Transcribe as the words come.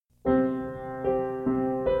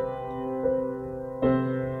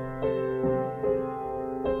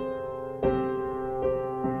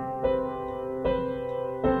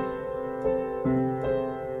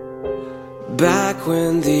back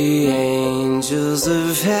when the angels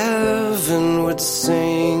of heaven would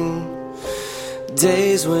sing.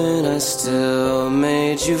 Days when I still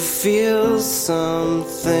made you feel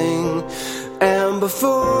something, and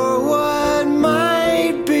before what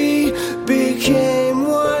might be became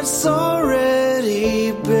what's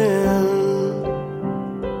already been.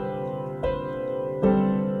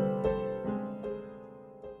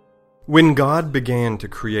 When God began to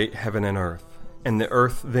create heaven and earth, and the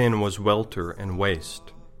earth then was welter and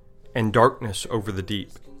waste, and darkness over the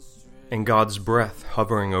deep, and God's breath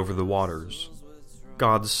hovering over the waters,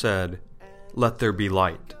 God said, "Let there be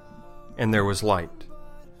light." And there was light.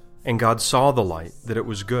 And God saw the light, that it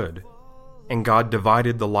was good. And God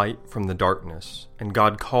divided the light from the darkness. And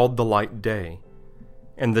God called the light day,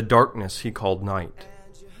 and the darkness he called night.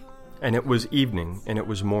 And it was evening, and it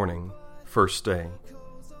was morning, first day.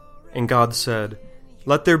 And God said,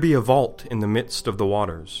 "Let there be a vault in the midst of the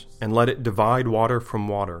waters, and let it divide water from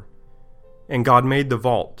water." And God made the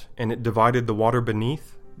vault, and it divided the water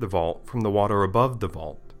beneath the vault from the water above the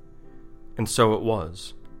vault. And so it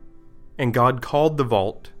was. And God called the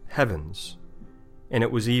vault heavens. And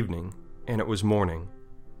it was evening, and it was morning,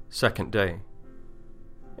 second day.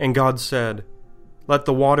 And God said, "Let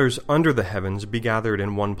the waters under the heavens be gathered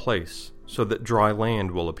in one place, so that dry land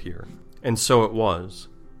will appear." And so it was.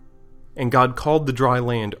 And God called the dry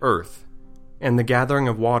land earth, and the gathering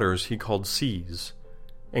of waters he called seas.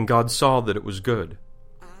 And God saw that it was good.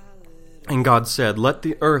 And God said, "Let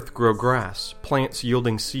the earth grow grass, plants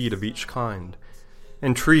yielding seed of each kind,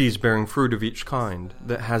 and trees bearing fruit of each kind,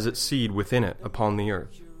 that has its seed within it upon the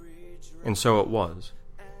earth." And so it was.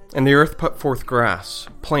 And the earth put forth grass,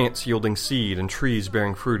 plants yielding seed, and trees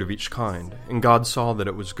bearing fruit of each kind. And God saw that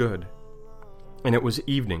it was good. And it was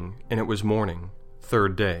evening, and it was morning,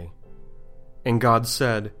 third day. And God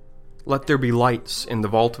said, "Let there be lights in the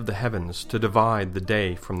vault of the heavens to divide the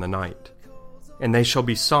day from the night. And they shall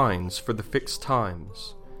be signs for the fixed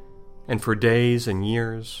times, and for days and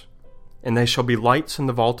years. And they shall be lights in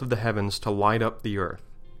the vault of the heavens to light up the earth."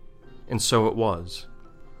 And so it was.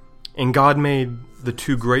 And God made the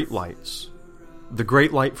two great lights, the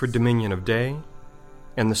great light for dominion of day,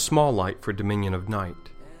 and the small light for dominion of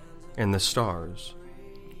night, and the stars.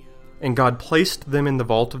 And God placed them in the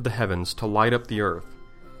vault of the heavens to light up the earth,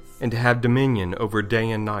 and to have dominion over day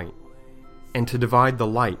and night, and to divide the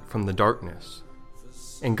light from the darkness.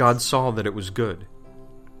 And God saw that it was good.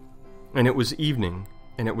 And it was evening,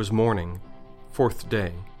 and it was morning, fourth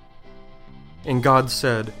day. And God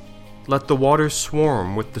said, "Let the waters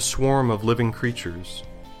swarm with the swarm of living creatures,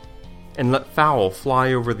 and let fowl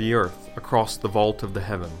fly over the earth across the vault of the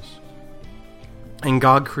heavens." And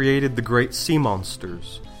God created the great sea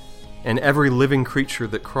monsters, and every living creature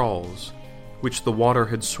that crawls, which the water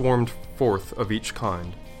had swarmed forth of each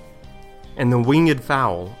kind, and the winged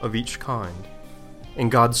fowl of each kind. And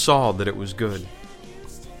God saw that it was good.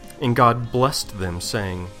 And God blessed them,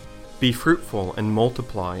 saying, "Be fruitful and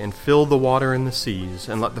multiply, and fill the water in the seas,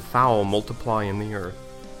 and let the fowl multiply in the earth."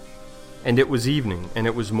 And it was evening, and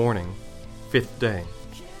it was morning, fifth day.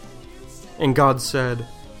 And God said,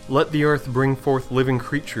 "Let the earth bring forth living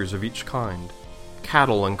creatures of each kind,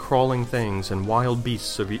 cattle and crawling things, and wild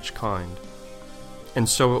beasts of each kind." And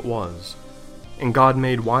so it was. And God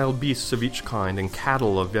made wild beasts of each kind, and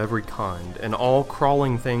cattle of every kind, and all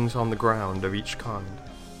crawling things on the ground of each kind.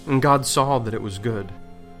 And God saw that it was good.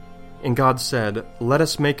 And God said, "Let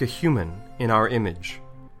us make a human in our image,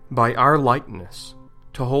 by our likeness,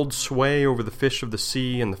 to hold sway over the fish of the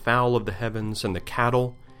sea, and the fowl of the heavens, and the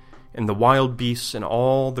cattle, and the wild beasts, and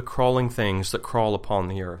all the crawling things that crawl upon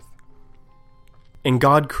the earth." And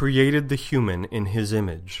God created the human in his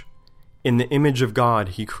image. In the image of God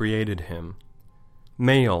he created him.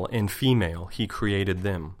 Male and female he created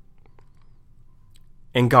them.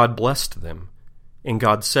 And God blessed them. And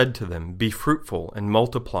God said to them, "Be fruitful and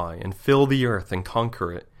multiply, and fill the earth and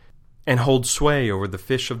conquer it, and hold sway over the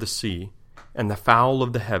fish of the sea, and the fowl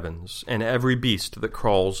of the heavens, and every beast that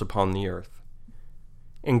crawls upon the earth."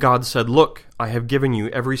 And God said, "Look, I have given you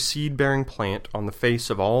every seed-bearing plant on the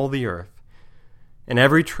face of all the earth, and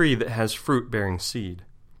every tree that has fruit-bearing seed.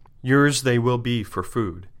 Yours they will be for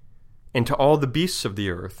food. And to all the beasts of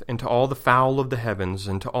the earth, and to all the fowl of the heavens,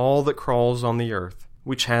 and to all that crawls on the earth,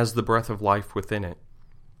 which has the breath of life within it,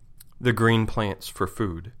 the green plants for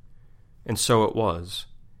food." And so it was.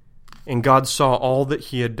 And God saw all that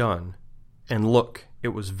he had done, and look, it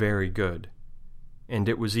was very good. And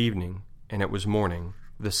it was evening, and it was morning,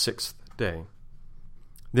 the sixth day.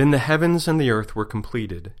 Then the heavens and the earth were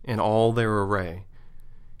completed, in all their array.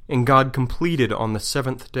 And God completed on the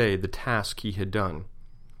seventh day the task he had done.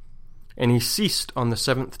 And he ceased on the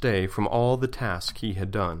seventh day from all the task he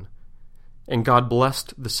had done. And God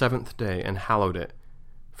blessed the seventh day and hallowed it,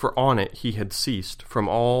 for on it he had ceased from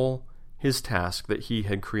all his task that he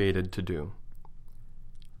had created to do.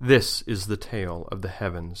 This is the tale of the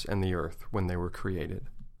heavens and the earth when they were created.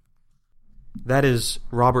 That is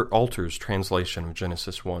Robert Alter's translation of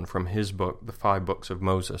Genesis 1 from his book, The 5 Books of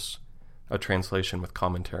Moses, a translation with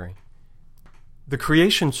commentary. The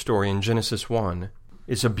creation story in Genesis 1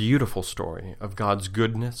 is a beautiful story of God's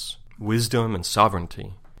goodness, wisdom, and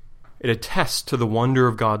sovereignty. It attests to the wonder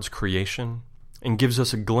of God's creation and gives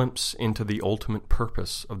us a glimpse into the ultimate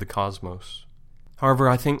purpose of the cosmos. However,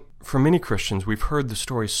 I think for many Christians, we've heard the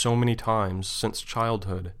story so many times since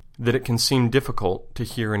childhood that it can seem difficult to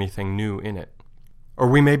hear anything new in it. Or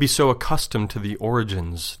we may be so accustomed to the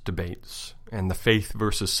origins debates and the faith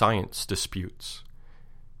versus science disputes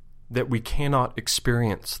that we cannot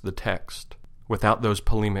experience the text without those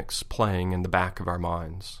polemics playing in the back of our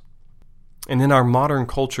minds. And in our modern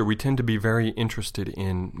culture, we tend to be very interested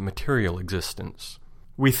in material existence.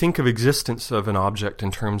 We think of existence of an object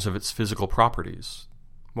in terms of its physical properties,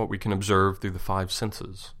 what we can observe through the 5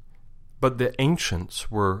 senses. But the ancients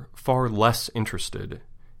were far less interested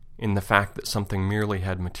in the fact that something merely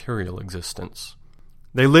had material existence.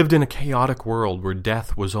 They lived in a chaotic world where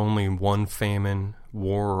death was only one famine,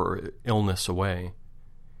 war, or illness away,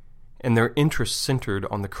 and their interest centered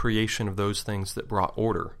on the creation of those things that brought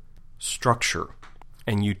order, structure,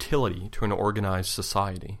 and utility to an organized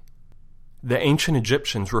society. The ancient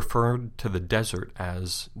Egyptians referred to the desert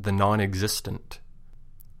as the non-existent.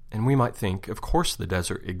 And we might think, of course the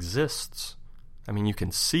desert exists. I mean, you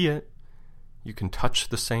can see it, you can touch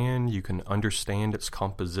the sand, you can understand its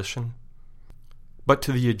composition. But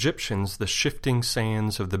to the Egyptians, the shifting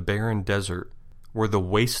sands of the barren desert were the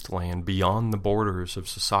wasteland beyond the borders of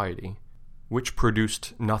society, which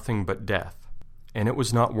produced nothing but death, and it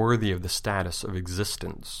was not worthy of the status of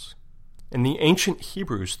existence. And the ancient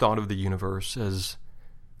Hebrews thought of the universe as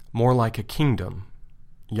more like a kingdom,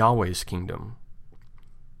 Yahweh's kingdom,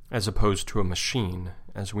 as opposed to a machine,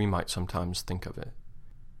 as we might sometimes think of it.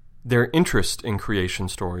 Their interest in creation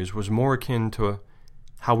stories was more akin to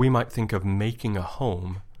how we might think of making a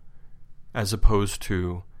home, as opposed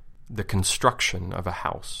to the construction of a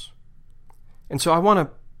house. And so I want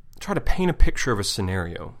to try to paint a picture of a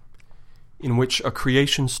scenario in which a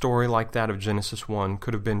creation story like that of Genesis 1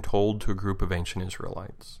 could have been told to a group of ancient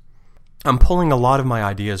Israelites. I'm pulling a lot of my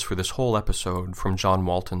ideas for this whole episode from John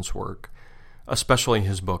Walton's work, especially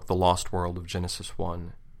his book, The Lost World of Genesis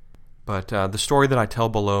 1. But the story that I tell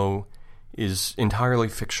below is entirely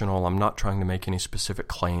fictional. I'm not trying to make any specific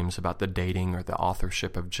claims about the dating or the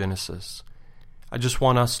authorship of Genesis. I just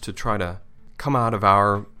want us to try to come out of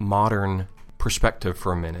our modern perspective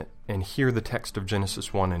for a minute and hear the text of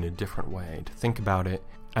Genesis 1 in a different way, to think about it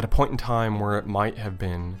at a point in time where it might have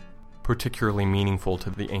been particularly meaningful to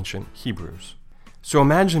the ancient Hebrews. So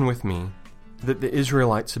imagine with me that the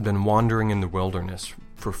Israelites had been wandering in the wilderness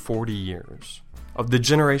for 40 years. Of the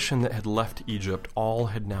generation that had left Egypt, all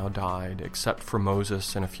had now died, except for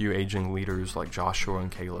Moses and a few aging leaders like Joshua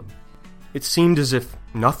and Caleb. It seemed as if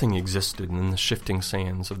nothing existed in the shifting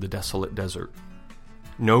sands of the desolate desert.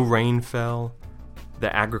 No rain fell,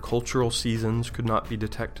 the agricultural seasons could not be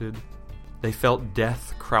detected. They felt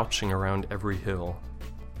death crouching around every hill.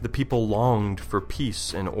 The people longed for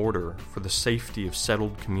peace and order, for the safety of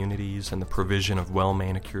settled communities and the provision of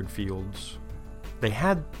well-manicured fields. They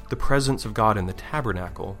had the presence of God in the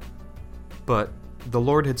tabernacle, but the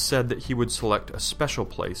Lord had said that he would select a special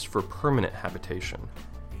place for permanent habitation,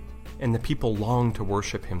 and the people longed to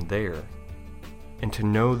worship him there and to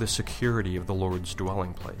know the security of the Lord's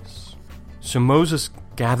dwelling place. So Moses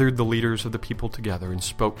gathered the leaders of the people together and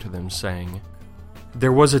spoke to them, saying,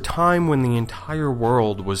 "There was a time when the entire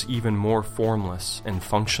world was even more formless and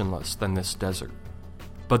functionless than this desert.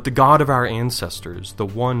 But the God of our ancestors, the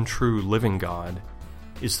one true living God,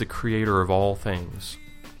 is the creator of all things.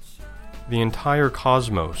 The entire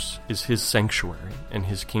cosmos is his sanctuary and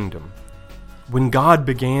his kingdom. When God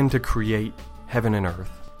began to create heaven and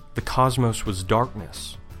earth, the cosmos was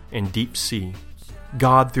darkness and deep sea.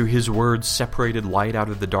 God, through his word, separated light out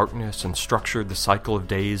of the darkness and structured the cycle of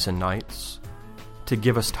days and nights to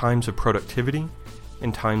give us times of productivity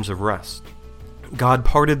and times of rest. God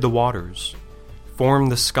parted the waters, formed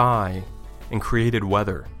the sky, and created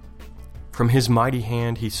weather. From his mighty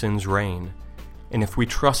hand he sends rain, and if we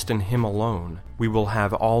trust in him alone, we will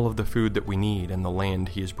have all of the food that we need in the land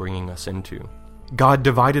he is bringing us into. God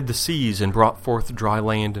divided the seas and brought forth dry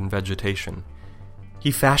land and vegetation.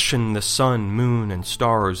 He fashioned the sun, moon, and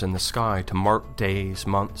stars in the sky to mark days,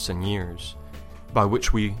 months, and years. by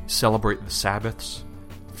which we celebrate the Sabbaths,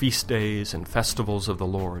 feast days, and festivals of the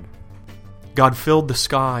Lord. God filled the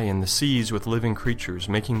sky and the seas with living creatures,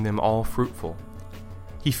 making them all fruitful.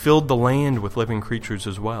 He filled the land with living creatures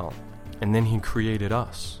as well, and then He created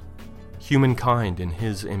us, humankind in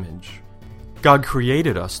His image. God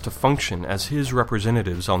created us to function as His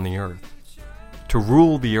representatives on the earth, to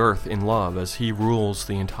rule the earth in love as He rules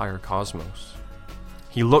the entire cosmos.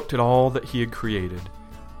 He looked at all that He had created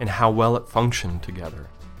and how well it functioned together,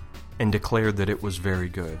 and declared that it was very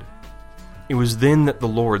good. It was then that the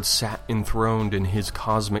Lord sat enthroned in His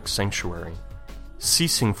cosmic sanctuary,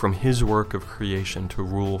 ceasing from His work of creation to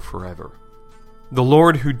rule forever. The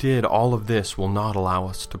Lord who did all of this will not allow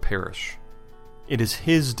us to perish. It is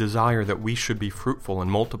His desire that we should be fruitful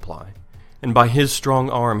and multiply, and by His strong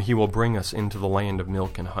arm He will bring us into the land of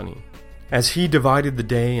milk and honey. As He divided the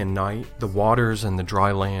day and night, the waters and the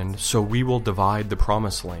dry land, so we will divide the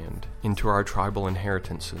promised land into our tribal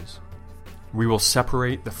inheritances. We will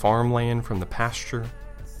separate the farmland from the pasture,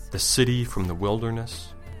 the city from the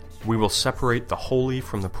wilderness. We will separate the holy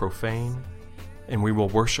from the profane, and we will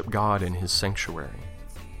worship God in His sanctuary.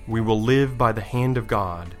 We will live by the hand of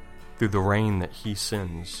God through the rain that He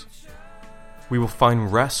sends. We will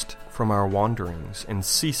find rest from our wanderings and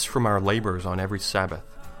cease from our labors on every Sabbath.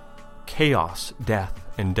 Chaos, death,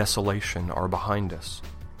 and desolation are behind us.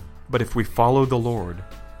 But if we follow the Lord,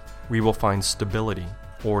 we will find stability,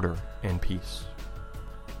 order, and peace.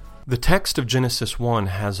 The text of Genesis 1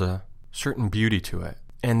 has a certain beauty to it,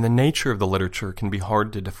 and the nature of the literature can be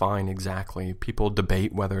hard to define exactly. People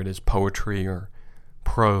debate whether it is poetry or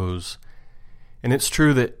prose. And it's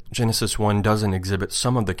true that Genesis 1 doesn't exhibit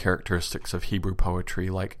some of the characteristics of Hebrew poetry,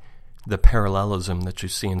 like the parallelism that you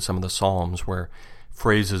see in some of the Psalms, where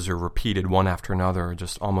phrases are repeated one after another,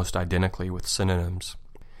 just almost identically with synonyms.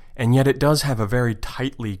 And yet it does have a very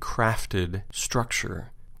tightly crafted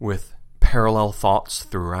structure, with parallel thoughts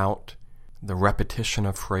throughout, the repetition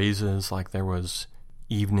of phrases like there was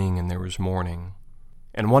evening and there was morning.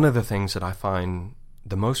 And one of the things that I find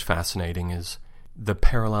the most fascinating is the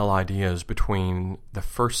parallel ideas between the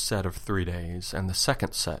first set of 3 days and the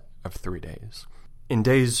second set of 3 days. In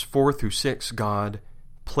days 4 through 6, God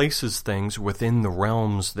places things within the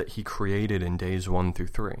realms that He created in days 1 through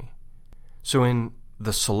 3. So in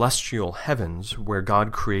the celestial heavens, where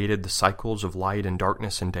God created the cycles of light and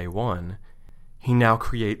darkness in day 1, He now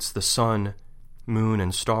creates the sun, moon,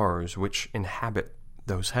 and stars which inhabit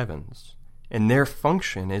those heavens. And their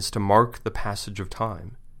function is to mark the passage of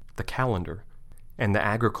time, the calendar, and the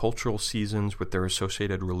agricultural seasons with their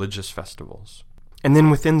associated religious festivals. And then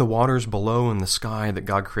within the waters below in the sky that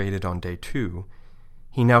God created on day 2,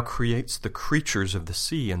 He now creates the creatures of the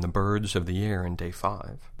sea and the birds of the air in day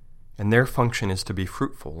 5. And their function is to be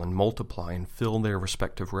fruitful and multiply and fill their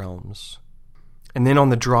respective realms. And then on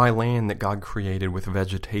the dry land that God created with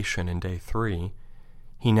vegetation in day 3,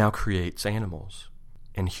 He now creates animals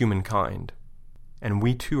and humankind. And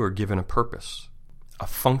we too are given a purpose, a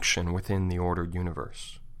function within the ordered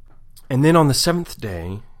universe. And then on the 7th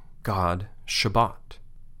day, God Shabbat.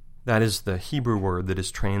 That is the Hebrew word that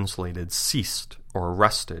is translated ceased or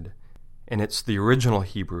rested, and it's the original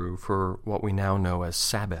Hebrew for what we now know as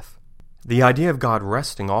Sabbath. The idea of God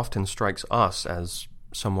resting often strikes us as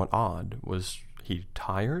somewhat odd. Was He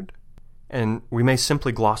tired? And we may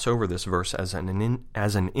simply gloss over this verse as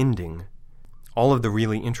an ending. All of the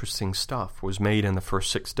really interesting stuff was made in the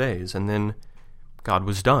first 6 days, and then God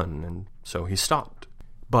was done, and so He stopped.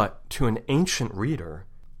 But to an ancient reader,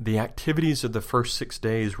 the activities of the first 6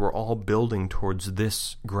 days were all building towards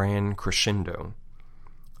this grand crescendo.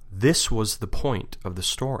 This was the point of the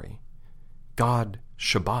story. God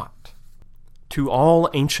Shabbat. To all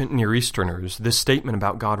ancient Near Easterners, this statement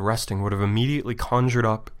about God resting would have immediately conjured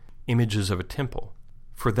up images of a temple,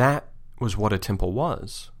 for that was what a temple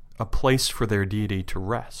was, a place for their deity to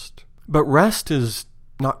rest. But rest is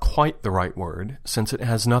not quite the right word, since it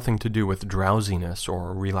has nothing to do with drowsiness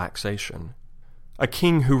or relaxation. A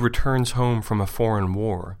king who returns home from a foreign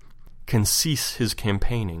war can cease his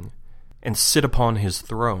campaigning and sit upon his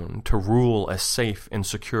throne to rule a safe and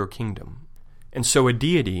secure kingdom. And so a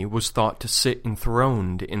deity was thought to sit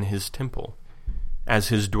enthroned in his temple as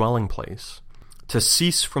his dwelling place, to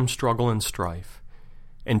cease from struggle and strife,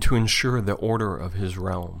 and to ensure the order of his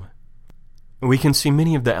realm. We can see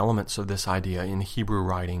many of the elements of this idea in Hebrew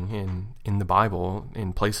writing in the Bible,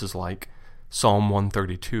 in places like Psalm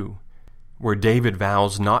 132, where David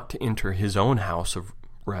vows not to enter his own house of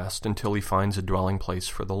rest until he finds a dwelling place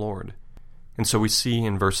for the Lord. And so we see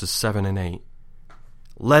in verses 7 and 8,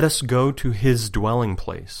 "Let us go to His dwelling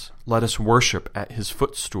place. Let us worship at His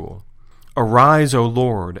footstool. Arise, O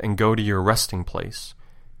Lord, and go to your resting place,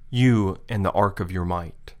 you and the ark of your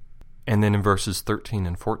might. And then in verses 13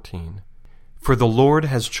 and 14, For the Lord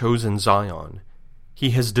has chosen Zion,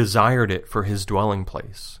 he has desired it for his dwelling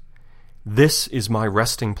place. This is my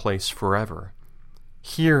resting place forever.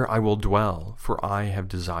 Here I will dwell, for I have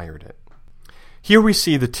desired it. Here we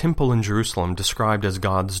see the temple in Jerusalem described as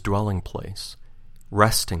God's dwelling place,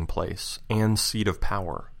 resting place, and seat of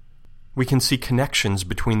power. We can see connections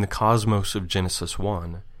between the cosmos of Genesis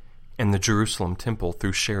 1 and the Jerusalem temple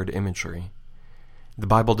through shared imagery. The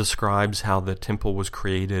Bible describes how the temple was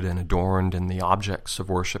created and adorned and the objects of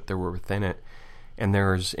worship that were within it, and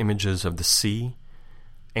there's images of the sea,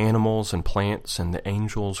 animals and plants, and the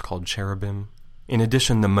angels called cherubim. In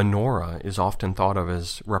addition, the menorah is often thought of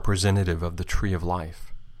as representative of the tree of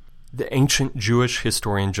life. The ancient Jewish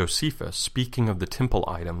historian Josephus, speaking of the temple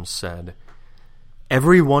items, said,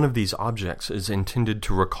 Every one of these objects is intended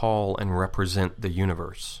to recall and represent the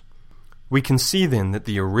universe. We can see then that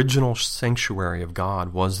the original sanctuary of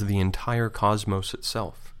God was the entire cosmos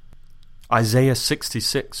itself. Isaiah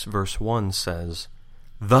 66 verse 1 says,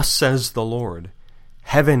 Thus says the Lord,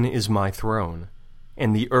 Heaven is my throne,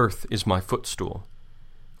 and the earth is my footstool.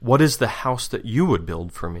 What is the house that you would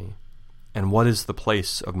build for me? And what is the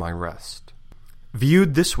place of my rest?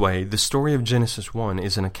 Viewed this way, the story of Genesis 1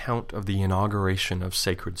 is an account of the inauguration of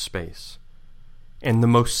sacred space. And the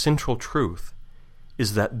most central truth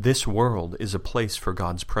is that this world is a place for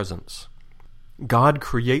God's presence. God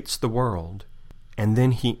creates the world, and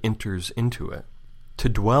then he enters into it, to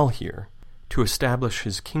dwell here, to establish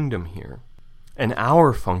his kingdom here. And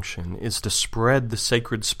our function is to spread the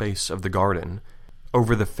sacred space of the garden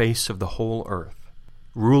over the face of the whole earth,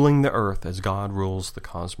 ruling the earth as God rules the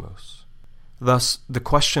cosmos. Thus, the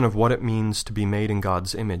question of what it means to be made in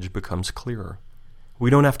God's image becomes clearer.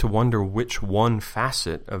 We don't have to wonder which one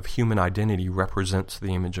facet of human identity represents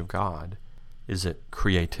the image of God. Is it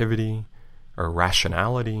creativity, or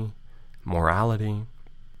rationality, morality?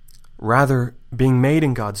 Rather, being made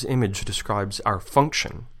in God's image describes our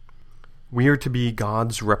function. We are to be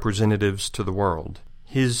God's representatives to the world,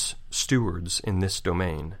 his stewards in this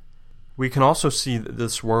domain. We can also see that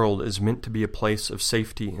this world is meant to be a place of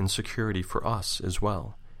safety and security for us as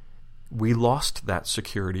well. We lost that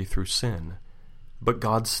security through sin, but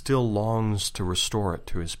God still longs to restore it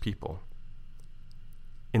to his people.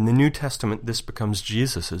 In the New Testament, this becomes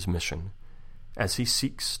Jesus' mission, as he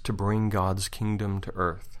seeks to bring God's kingdom to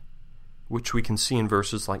earth, which we can see in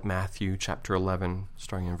verses like Matthew chapter 11,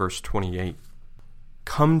 starting in verse 28.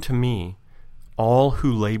 Come to me, all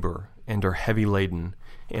who labor and are heavy laden,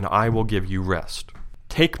 and I will give you rest.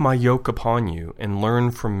 Take my yoke upon you and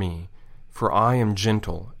learn from me, for I am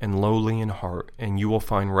gentle and lowly in heart, and you will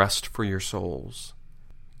find rest for your souls.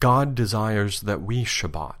 God desires that we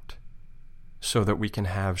Shabbat, so that we can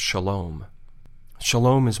have shalom.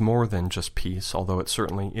 Shalom is more than just peace, although it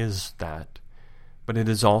certainly is that, but it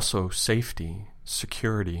is also safety,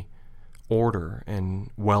 security, order, and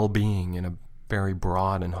well-being in a very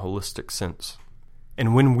broad and holistic sense.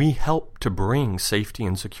 And when we help to bring safety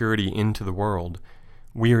and security into the world,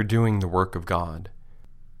 we are doing the work of God.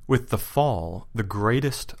 With the fall, the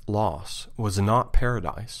greatest loss was not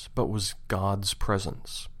paradise, but was God's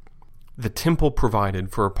presence. The temple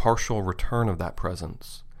provided for a partial return of that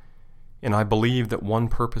presence. And I believe that one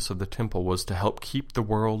purpose of the temple was to help keep the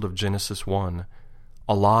world of Genesis 1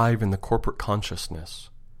 alive in the corporate consciousness,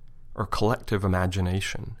 or collective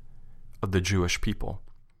imagination, of the Jewish people.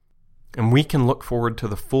 And we can look forward to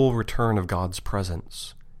the full return of God's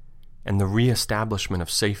presence and the reestablishment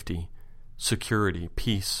of safety, security,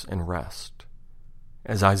 peace, and rest.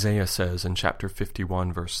 As Isaiah says in chapter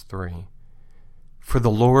 51, verse 3, For the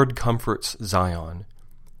Lord comforts Zion.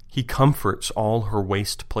 He comforts all her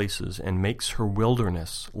waste places and makes her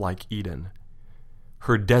wilderness like Eden,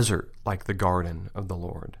 her desert like the garden of the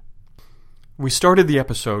Lord. We started the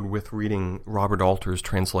episode with reading Robert Alter's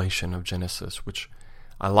translation of Genesis, which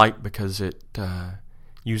I like because it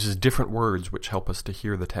uses different words which help us to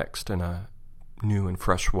hear the text in a new and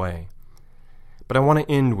fresh way. But I want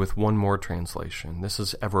to end with one more translation. This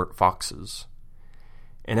is Everett Fox's.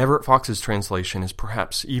 And Everett Fox's translation is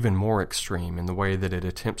perhaps even more extreme in the way that it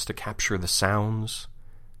attempts to capture the sounds,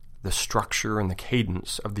 the structure, and the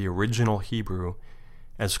cadence of the original Hebrew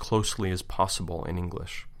as closely as possible in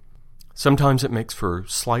English. Sometimes it makes for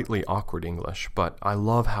slightly awkward English, but I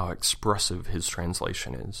love how expressive his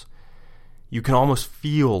translation is. You can almost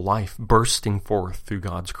feel life bursting forth through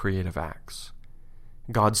God's creative acts.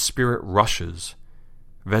 God's Spirit rushes,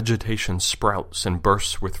 vegetation sprouts and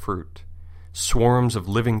bursts with fruit. Swarms of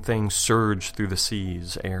living things surge through the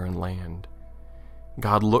seas, air, and land.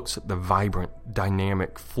 God looks at the vibrant,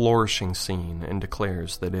 dynamic, flourishing scene and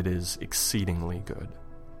declares that it is exceedingly good.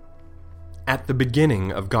 At the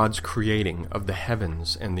beginning of God's creating of the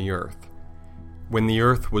heavens and the earth, when the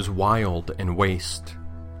earth was wild and waste,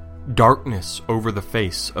 darkness over the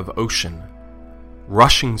face of ocean,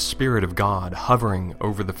 rushing Spirit of God hovering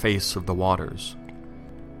over the face of the waters,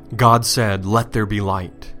 God said, "Let there be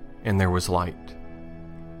light," and there was light.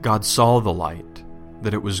 God saw the light,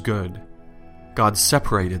 that it was good. God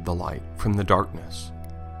separated the light from the darkness.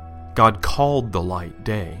 God called the light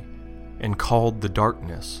day, and called the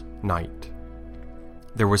darkness night.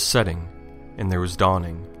 There was setting, and there was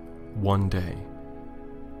dawning, one day.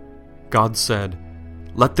 God said,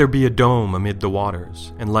 "Let there be a dome amid the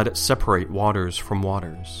waters, and let it separate waters from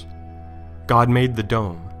waters." God made the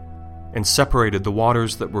dome, and separated the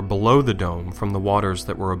waters that were below the dome from the waters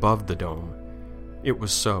that were above the dome. It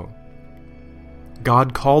was so.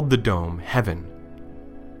 God called the dome heaven.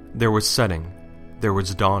 There was setting, there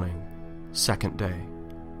was dawning, second day.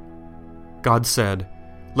 God said,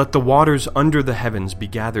 "Let the waters under the heavens be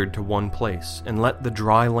gathered to one place, and let the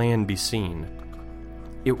dry land be seen."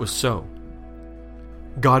 It was so.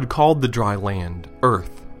 God called the dry land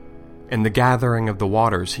earth, and the gathering of the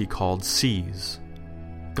waters he called seas.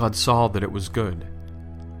 God saw that it was good.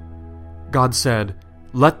 God said,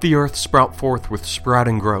 "Let the earth sprout forth with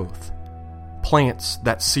sprouting growth, plants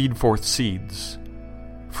that seed forth seeds,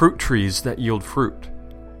 fruit trees that yield fruit,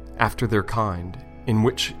 after their kind, in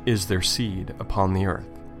which is their seed upon the earth."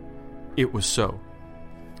 It was so.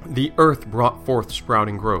 The earth brought forth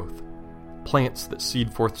sprouting growth, plants that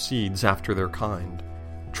seed forth seeds after their kind,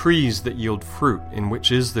 trees that yield fruit, in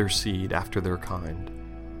which is their seed after their kind.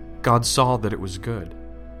 God saw that it was good.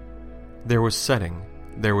 There was setting,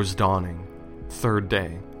 there was dawning, third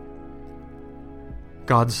day.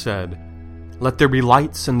 God said, "Let there be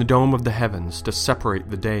lights in the dome of the heavens to separate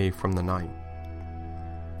the day from the night,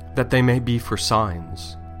 that they may be for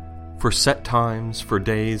signs, for set times, for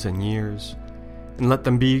days and years, and let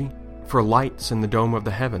them be for lights in the dome of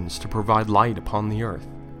the heavens to provide light upon the earth."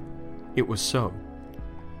 It was so.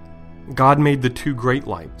 God made the two great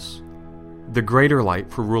lights, the greater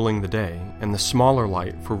light for ruling the day, and the smaller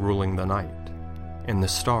light for ruling the night, and the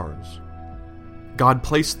stars. God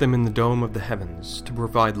placed them in the dome of the heavens to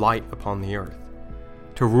provide light upon the earth,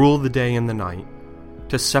 to rule the day and the night,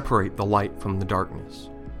 to separate the light from the darkness.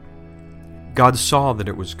 God saw that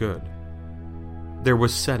it was good. There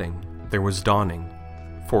was setting, there was dawning,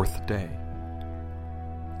 fourth day.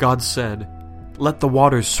 God said, "Let the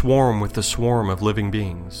waters swarm with the swarm of living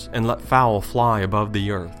beings, and let fowl fly above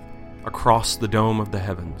the earth, across the dome of the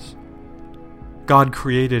heavens." God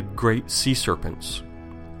created great sea serpents,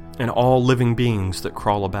 and all living beings that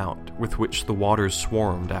crawl about, with which the waters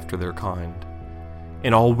swarmed after their kind,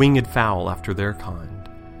 and all winged fowl after their kind.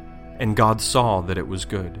 And God saw that it was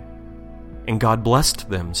good. And God blessed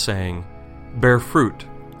them, saying, "Bear fruit,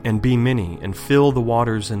 and be many, and fill the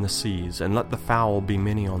waters in the seas, and let the fowl be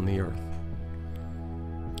many on the earth."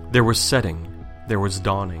 There was setting, there was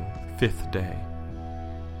dawning, fifth day.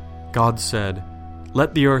 God said,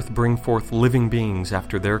 "Let the earth bring forth living beings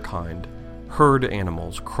after their kind, herd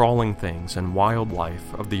animals, crawling things, and wild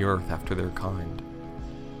life of the earth after their kind."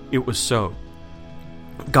 It was so.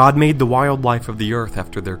 God made the wild life of the earth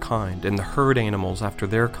after their kind, and the herd animals after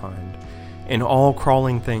their kind, and all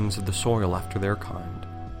crawling things of the soil after their kind.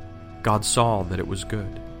 God saw that it was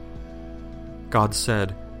good. God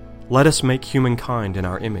said, "Let us make humankind in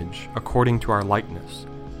our image, according to our likeness.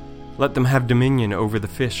 Let them have dominion over the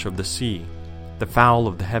fish of the sea, the fowl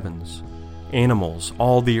of the heavens, animals,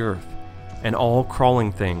 all the earth, and all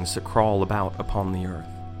crawling things that crawl about upon the earth."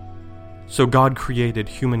 So God created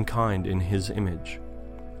humankind in his image.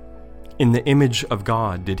 In the image of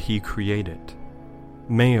God did he create it.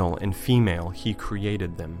 Male and female he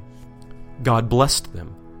created them. God blessed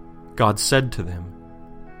them. God said to them,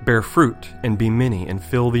 "Bear fruit, and be many, and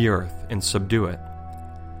fill the earth, and subdue it.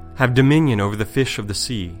 Have dominion over the fish of the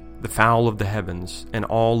sea, the fowl of the heavens, and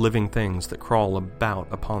all living things that crawl about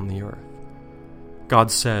upon the earth."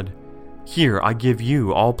 God said, "Here I give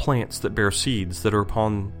you all plants that bear seeds that are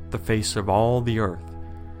upon the face of all the earth,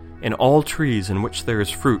 and all trees in which there is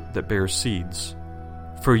fruit that bears seeds.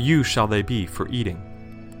 For you shall they be for eating,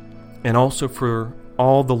 and also for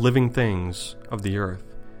all the living things of the earth,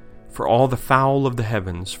 for all the fowl of the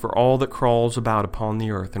heavens, for all that crawls about upon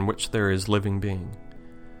the earth in which there is living being,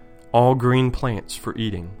 all green plants for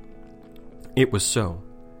eating." It was so.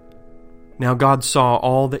 Now God saw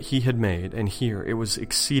all that he had made, and here it was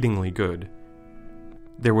exceedingly good.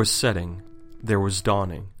 There was setting, there was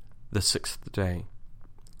dawning, the sixth day.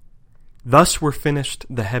 Thus were finished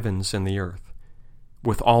the heavens and the earth,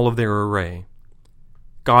 with all of their array.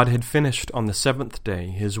 God had finished on the seventh day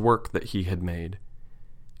his work that he had made,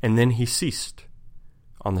 and then he ceased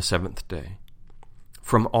on the seventh day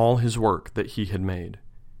from all his work that he had made.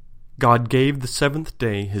 God gave the seventh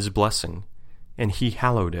day his blessing, and he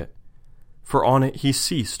hallowed it, for on it he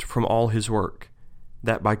ceased from all his work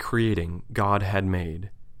that by creating God had made.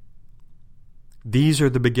 These are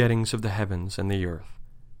the beginnings of the heavens and the earth.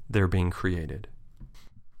 They're being created.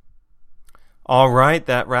 All right,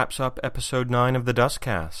 that wraps up episode 9 of the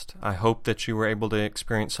Dustcast. I hope that you were able to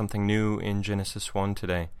experience something new in Genesis 1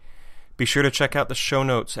 today. Be sure to check out the show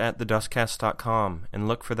notes at thedustcast.com and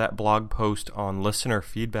look for that blog post on listener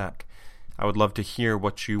feedback. I would love to hear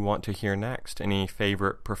what you want to hear next, any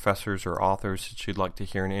favorite professors or authors that you'd like to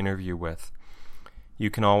hear an interview with. You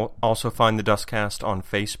can also find the Dustcast on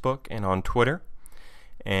Facebook and on Twitter,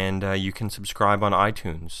 and you can subscribe on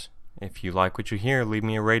iTunes. If you like what you hear, leave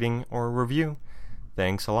me a rating or a review.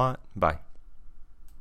 Thanks a lot. Bye.